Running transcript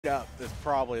up is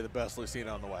probably the best Lucina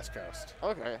on the West Coast.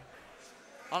 Okay.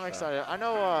 I'm excited. I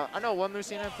know one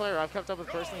Lucina player I've kept up with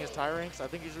personally is Tyranx. I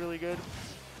think he's really good.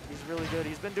 He's really good.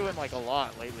 He's been doing like a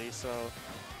lot lately, so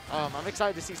I'm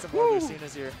excited to see some more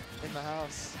Lucinas here in the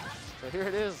house. So here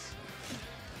it is.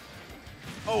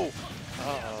 Oh.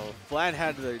 Uh-oh. Vlad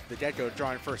had the get-go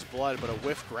drawing first blood, but a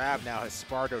whiff grab now has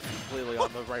Sparg0 completely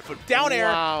on the right foot. Down air.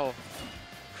 Wow.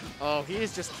 Oh, he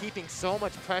is just keeping so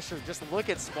much pressure. Just look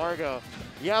at Sparg0.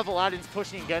 Yeah, Vuhladdin's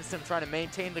pushing against him, trying to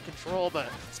maintain the control, but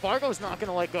Sparg0's not going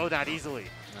to let go that easily.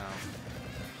 No.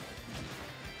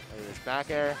 Look at this back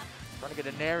air. Trying to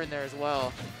get a nair in there as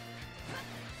well.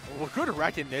 Well, good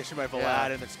recognition by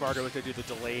Vuhladdin that Sparg0 was going to do the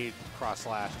delayed cross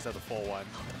slash instead of the full one.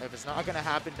 If it's not going to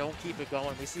happen, don't keep it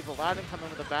going. We see Vuhladdin come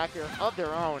in with a back air of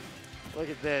their own. Look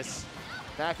at this.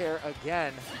 Back air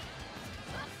again.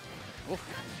 Oof.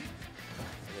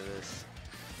 Look at this.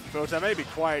 Folks, I may be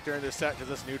quiet during this set because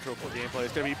this neutral gameplay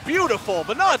is going to be beautiful,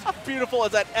 but not as beautiful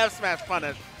as that F smash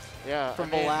punish from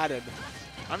Vuhladdin.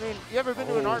 I mean, you ever been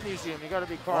to an art museum? You got to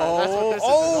be quiet. Oh, that's what this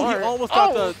is. He almost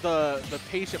got the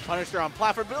patient punish there on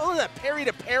platform. But look at that parry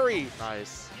to parry.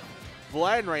 Nice.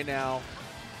 Vuhladdin right now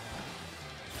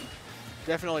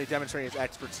definitely demonstrating his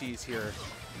expertise here.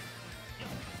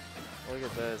 Look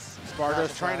at this.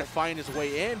 Sparg0's trying to find his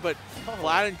way in, but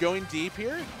Vuhladdin going deep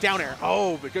here. Down air.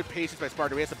 Oh, but good patience by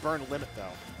Sparg0. He has to burn limit, though.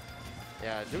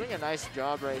 Yeah, doing a nice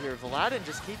job right here. Vuhladdin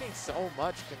just keeping so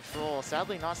much control.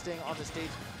 Sadly, not staying on the stage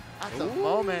at the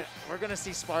moment. We're going to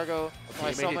see Sparg0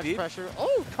 apply so much pressure.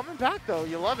 Oh, coming back, though.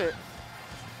 You love it.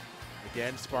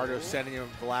 Again, Sparg0 sending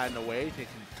Vuhladdin away. He can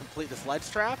complete this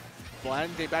ledge trap.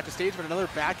 Vuhladdin getting back to stage, but another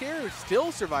back air.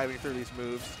 Still surviving through these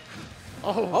moves.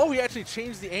 Oh, he actually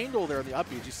changed the angle there on the up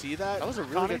B. Did you see that? That was a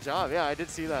really good job. Yeah, I did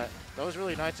see that. That was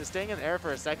really nice. Just staying in the air for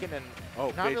a second and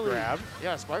not big really grab.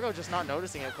 Yeah, Sparg0 just not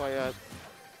noticing it quite yet.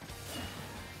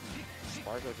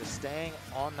 Sparg0 just staying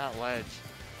on that ledge.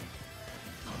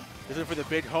 This is for the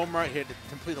big home run hit to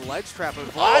complete the ledge trap, but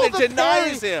Vuhladdin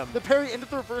denies him. The parry into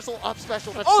the reversal up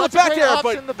special. That's the back air,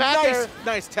 but the back air.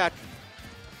 Nice tech.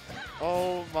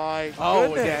 Oh my goodness.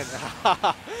 Oh, again.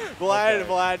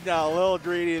 Vuhladdin a little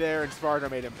greedy there, and Sparg0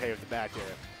 made him pay with the back air.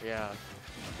 Yeah.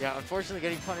 Yeah, unfortunately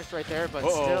getting punished right there, but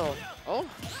still. Oh,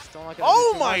 still not going to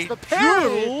Oh my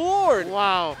good lord.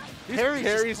 Wow. These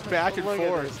parries back and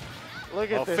forth.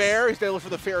 Look at this. Fair. He's going to look for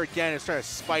the fair again. He's trying to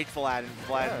spite Vuhladdin.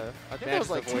 I think that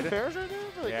was like 2 fairs right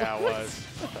there. Like, yeah, it was.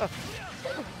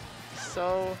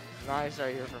 So nice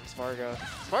right here from Sparg0.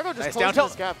 Sparg0 just nice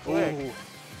closed this gap quick.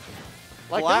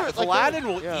 Like Vuhladdin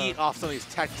will eat off some of these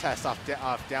tech tests off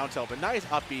down tilt, but nice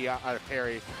up B out of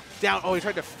parry. Down. Oh, he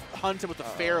tried to hunt him with the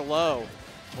fair low.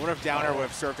 I wonder if down air would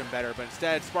have served him better, but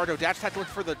instead, Sparg0 dash attack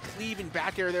looking for the cleaving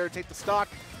back air there to take the stock.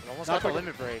 Almost got the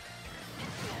limit break.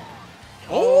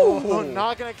 Oh,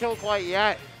 not going to kill quite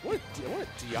yet. What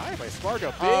a DI by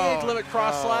Sparg0. Big limit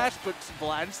cross slash, but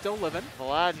Vuhladdin's still living.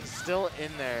 Vuhladdin's still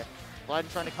in there. Vuhladdin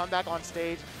trying to come back on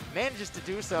stage, manages to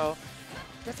do so.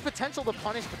 Gets potential to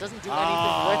punish, but doesn't do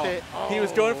anything with it. He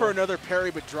was going for another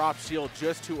parry, but dropped shield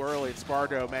just too early, and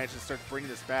Sparg0 managed to start bringing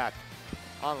this back.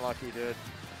 Unlucky, dude.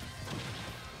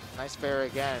 Nice fair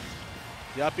again.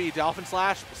 The up B Dolphin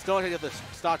Slash, still not going to get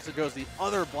the stock, so it goes the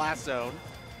other blast zone.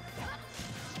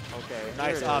 Okay,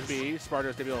 nice up B. Sparg0's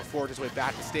going to be able to forge his way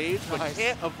back to stage, but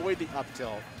can't avoid the up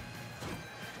tilt.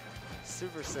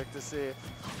 Super sick to see.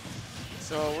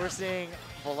 So we're seeing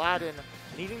Vuhladdin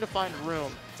needing to find room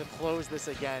to close this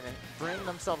again and bring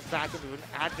themselves back into an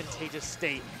advantageous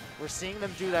state. We're seeing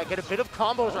them do that. Get a bit of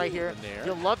combos right here.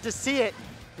 You'll love to see it.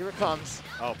 Here it comes.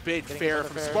 Oh, big fair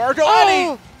from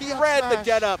Sparg0. He read the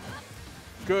get up.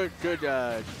 Good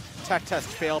tech test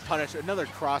fail punish. Another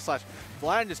cross slash.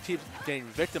 Vuhladdin just keeps getting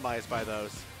victimized by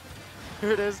those.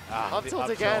 Here it is. Up tilt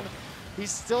again.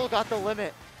 He's still got the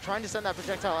limit. Trying to send that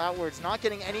projectile outwards, not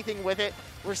getting anything with it.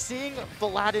 We're seeing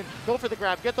Vuhladdin go for the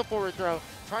grab, get the forward throw,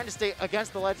 trying to stay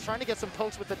against the ledge, trying to get some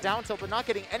pokes with the down tilt, but not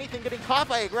getting anything, getting caught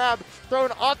by a grab,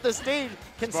 thrown off the stage.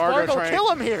 Can Sparg0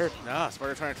 kill him here? Nah,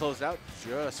 Sparg0 trying to close it out,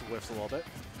 just whiffs a little bit.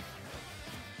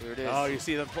 Here it is. Oh, you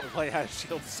see them play out of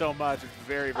shield so much. It's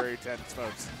very, very tense,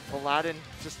 folks. Vuhladdin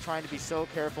just trying to be so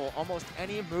careful. Almost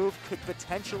any move could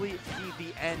potentially be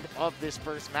the end of this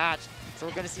first match. So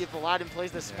we're going to see if Vuhladdin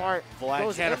plays this smart.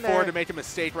 Vuhladdin can't afford to make a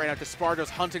mistake right now because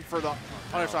Sparg0's hunting for the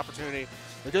punish opportunity.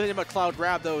 The good thing about Cloud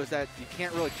Grab, though, is that you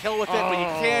can't really kill with it, but you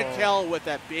can kill with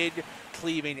that big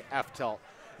cleaving F tilt.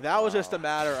 That was just a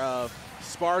matter of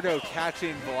Sparg0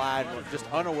 catching Vuhladdin just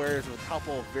unawares with a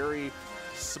couple of very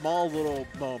small little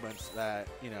moments that,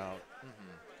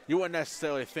 you wouldn't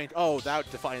necessarily think, oh, that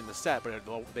defining the set, but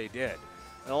they did.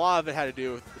 And a lot of it had to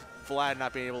do with Vuhladdin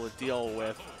not being able to deal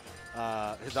with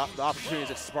the opportunities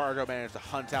that Sparg0 managed to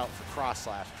hunt out for cross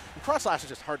slash. And cross slash is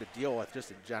just hard to deal with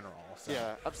just in general. So.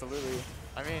 Yeah, absolutely.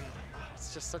 I mean,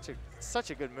 it's just such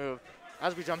a good move.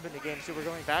 As we jump into game 2, we're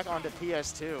going back onto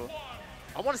PS2.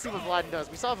 I want to see what Vuhladdin does.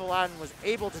 We saw Vuhladdin was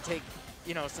able to take,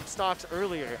 you know, some stocks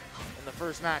earlier in the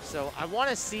first match. So I want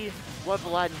to see what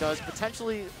Vuhladdin does,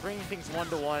 potentially bringing things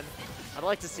 1-to-1. I'd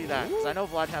like to see that because I know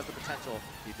Vuhladdin has the potential.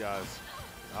 He does.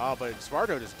 Oh, but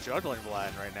Sparg0 just juggling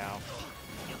Vuhladdin right now.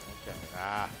 Okay.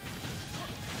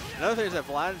 Another thing is that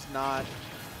Vuhladdin's not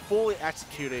fully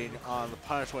executing on the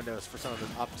punish windows for some of his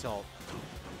up tilt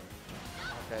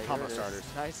combo starters.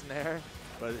 Nice in there.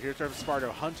 But here comes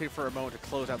Sparg0 hunting for a moment to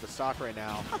close out the stock right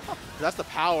now. That's the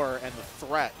power and the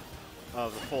threat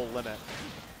of the full limit.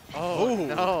 Oh,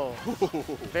 no.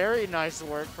 Very nice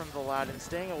work from Vuhladdin,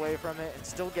 staying away from it and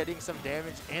still getting some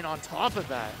damage in on top of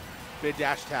that. Big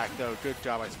dash attack, though. Good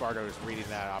job by Sparg0 just reading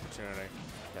that opportunity.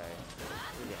 Okay,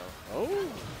 here we go. Oh.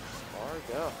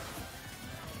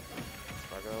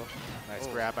 Sparg0. Nice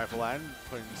grab by Vuhladdin,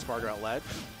 putting Sparg0 at ledge.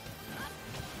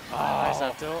 Nice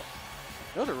up tilt.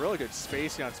 That was a really good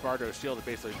spacing on Sparg0's shield to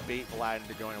basically bait Vuhladdin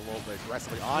into going a little bit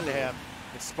aggressively onto him.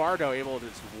 And Sparg0 able to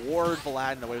just ward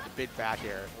Vuhladdin away with the big back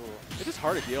air. It's just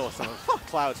hard to deal with some of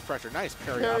Cloud's pressure. Nice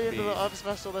parry up into the up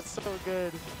special. That's so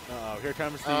good. Here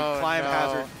comes the climb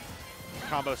hazard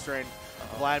combo strain.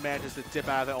 Vuhladdin manages to dip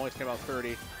out of it, only came out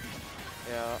 30.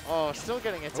 Yeah. Oh, still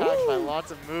getting attacked by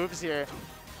lots of moves here.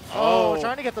 Oh,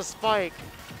 trying to get the spike.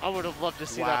 I would have loved to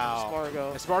see that from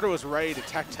Sparg0. And Sparg0 was ready to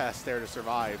tech test there to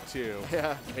survive, too.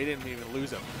 Yeah. They didn't even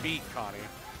lose a beat, Connie.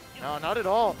 No, not at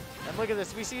all. And look at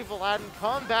this. We see Vuhladdin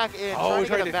come back in, trying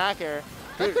to get a back air.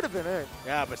 That could have been it.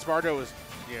 Yeah, but Sparg0 was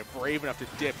brave enough to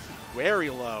dip very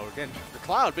low. Again, the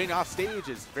Cloud being off stage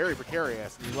is very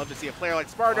precarious. And you'd love to see a player like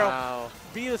Sparg0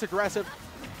 be this aggressive.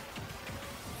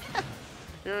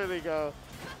 Here we go.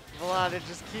 Vuhladdin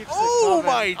just keeps it coming.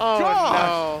 My gosh!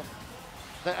 No.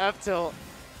 The F tilt.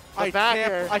 I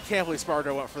can't believe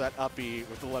Sparg0 went for that up B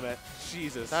with the limit.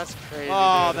 Jesus. That's crazy.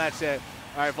 Oh, that's it.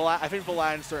 All right, I think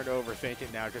Vuhladdin's starting to overthink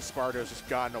it now because Sparg0's just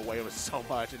gotten away with so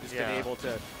much and just been able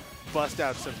to bust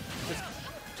out some just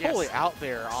totally out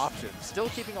there options. Still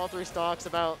keeping all 3 stocks,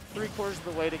 about 3/4 of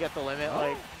the way to get the limit.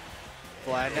 Like,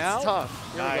 Vuhladdin now. It's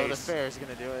tough. Here we go. The fair is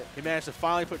going to do it. He managed to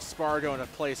finally put Sparg0 in a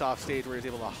place off stage where he's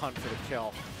able to hunt for the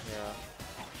kill. Yeah.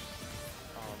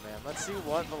 Oh, man. Let's see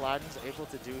what Vuhladdin's able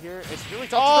to do here. It's really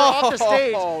tough to throw off the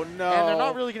stage. Oh, no. And they're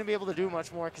not really going to be able to do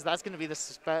much more because that's going to be the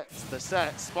set.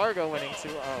 Sparg0 winning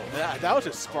 2-0. That was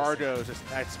just Sparg0's just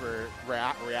expert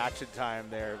reaction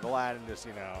time there. Vuhladdin just,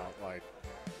 like...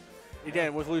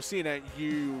 Again, with Lucina,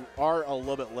 you are a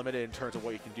little bit limited in terms of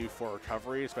what you can do for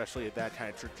recovery, especially at that kind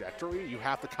of trajectory. You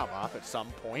have to come up at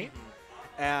some point.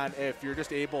 And if you're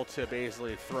just able to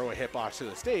basically throw a hitbox to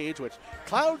the stage, which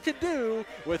Cloud could do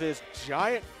with his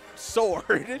giant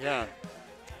sword, it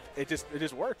just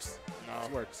works. No, it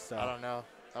just works. So. I don't know.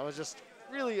 That was just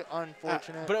really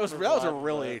unfortunate. But that was a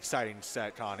really exciting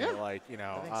set, Connie. Yeah, like,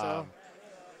 I think so.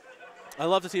 I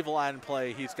love to see Vuhladdin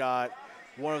play. He's got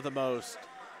one of the most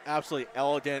absolutely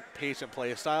elegant, patient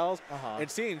play styles.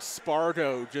 And seeing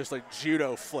Sparg0 just like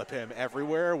judo flip him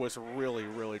everywhere was really,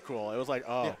 really cool. It was like,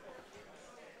 oh. Yeah.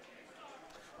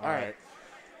 All right.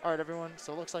 All right, everyone.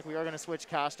 So it looks like we are going to switch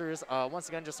casters. Once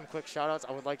again, just some quick shout-outs.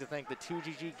 I would like to thank the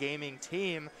 2GG Gaming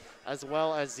team as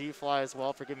well as Z-Fly as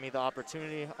well for giving me the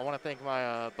opportunity. I want to thank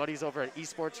my buddies over at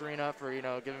Esports Arena for,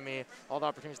 giving me all the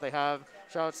opportunities they have.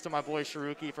 Shout-outs to my boy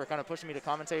Shiruki for kind of pushing me to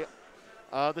commentate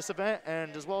this event,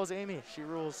 and as well as Amy. She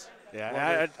rules.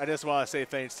 Yeah, I just want to say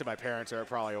thanks to my parents who are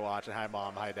probably watching. Hi,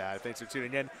 Mom. Hi, Dad. Thanks for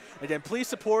tuning in. Again, please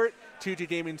support 2G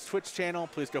Gaming's Twitch channel.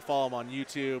 Please go follow them on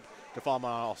YouTube. Go follow them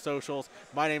on all socials.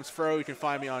 My name's Fro. You can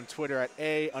find me on Twitter at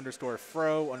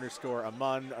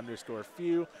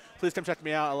 @A_Fro_Amund_few. Please come check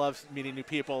me out. I love meeting new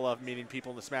people. I love meeting people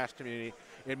in the Smash community.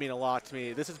 It means a lot to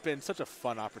me. This has been such a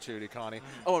fun opportunity, Connie.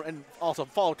 Oh, and also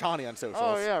follow Connie on socials.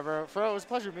 Oh, yeah, bro. Fro, it was a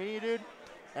pleasure meeting you, dude.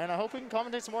 And I hope we can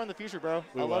commentate some more in the future, bro.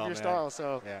 I love your style,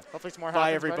 so hopefully some more happens.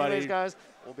 Bye, everybody. But anyways, guys,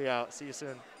 we'll be out. See you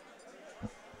soon.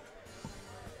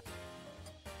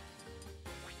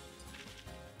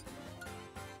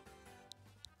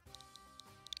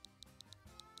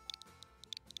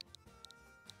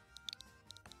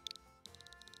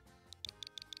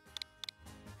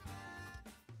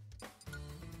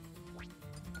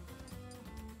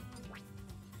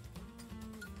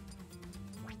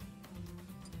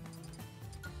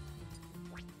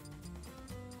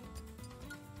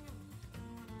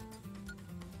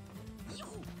 Yo!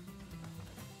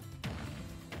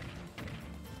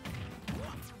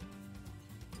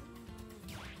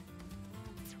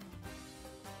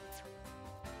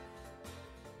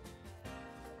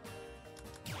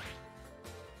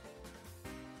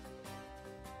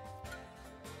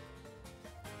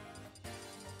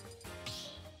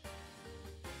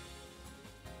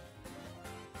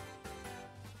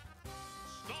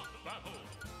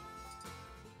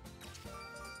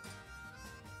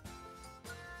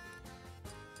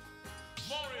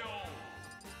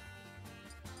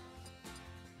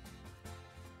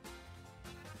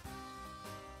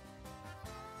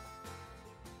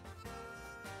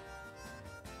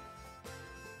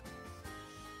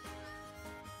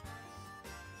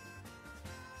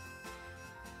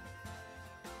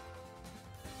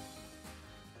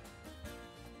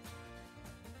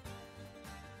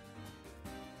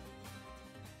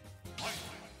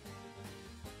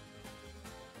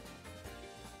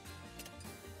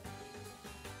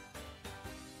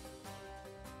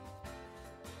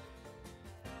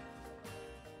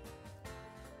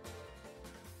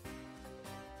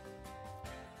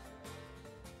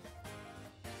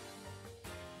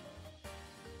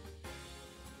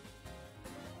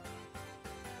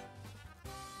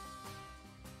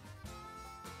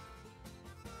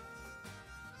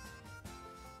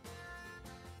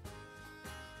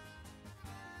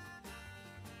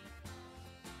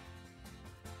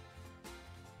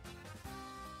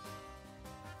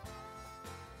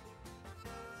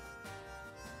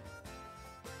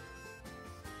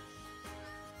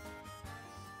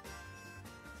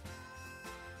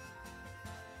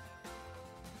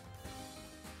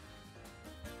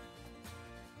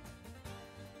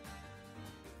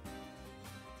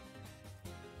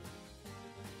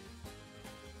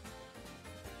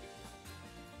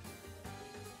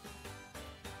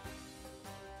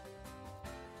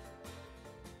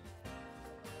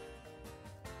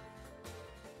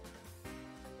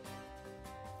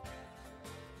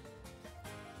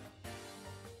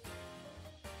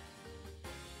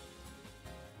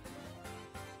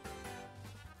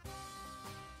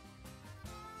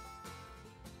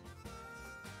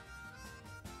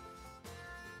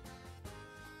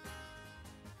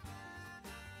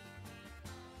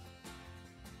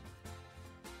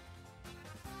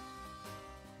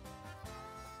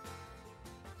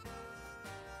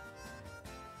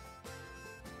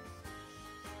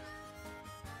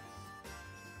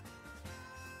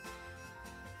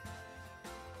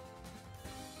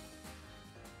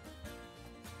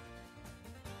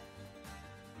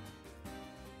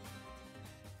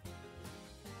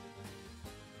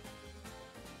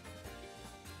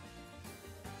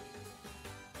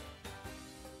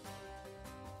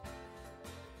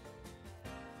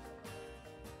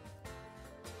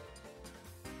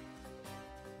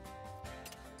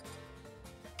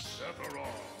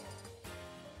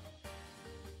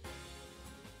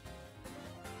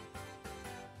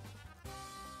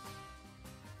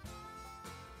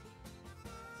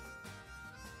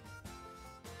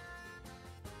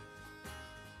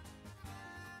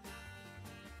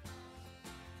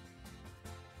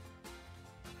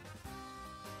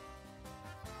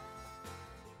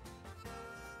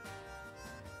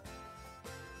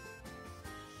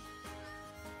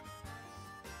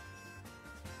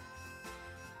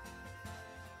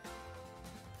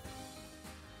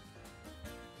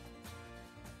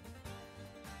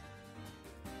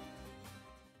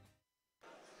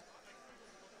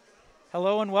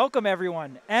 Hello and welcome,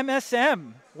 everyone.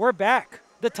 MSM, we're back.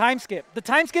 The time skip. The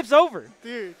time skip's over.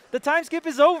 Dude. The time skip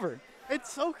is over.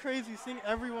 It's so crazy seeing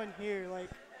everyone here. Like,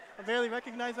 I barely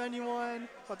recognize anyone,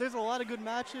 but there's a lot of good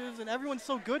matches, and everyone's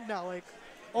so good now. Like,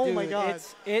 oh Dude, my God.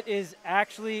 It is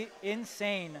actually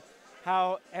insane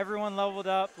how everyone leveled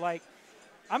up. Like,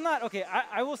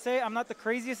 I will say I'm not the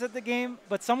craziest at the game,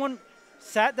 but someone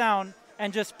sat down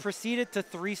and just proceeded to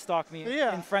 3-stock me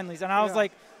in friendlies. And I was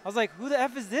like, who the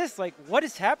F is this? Like, what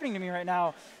is happening to me right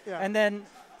now? Yeah. And then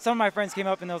some of my friends came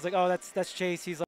up and I was like, oh, that's Chase. He's like,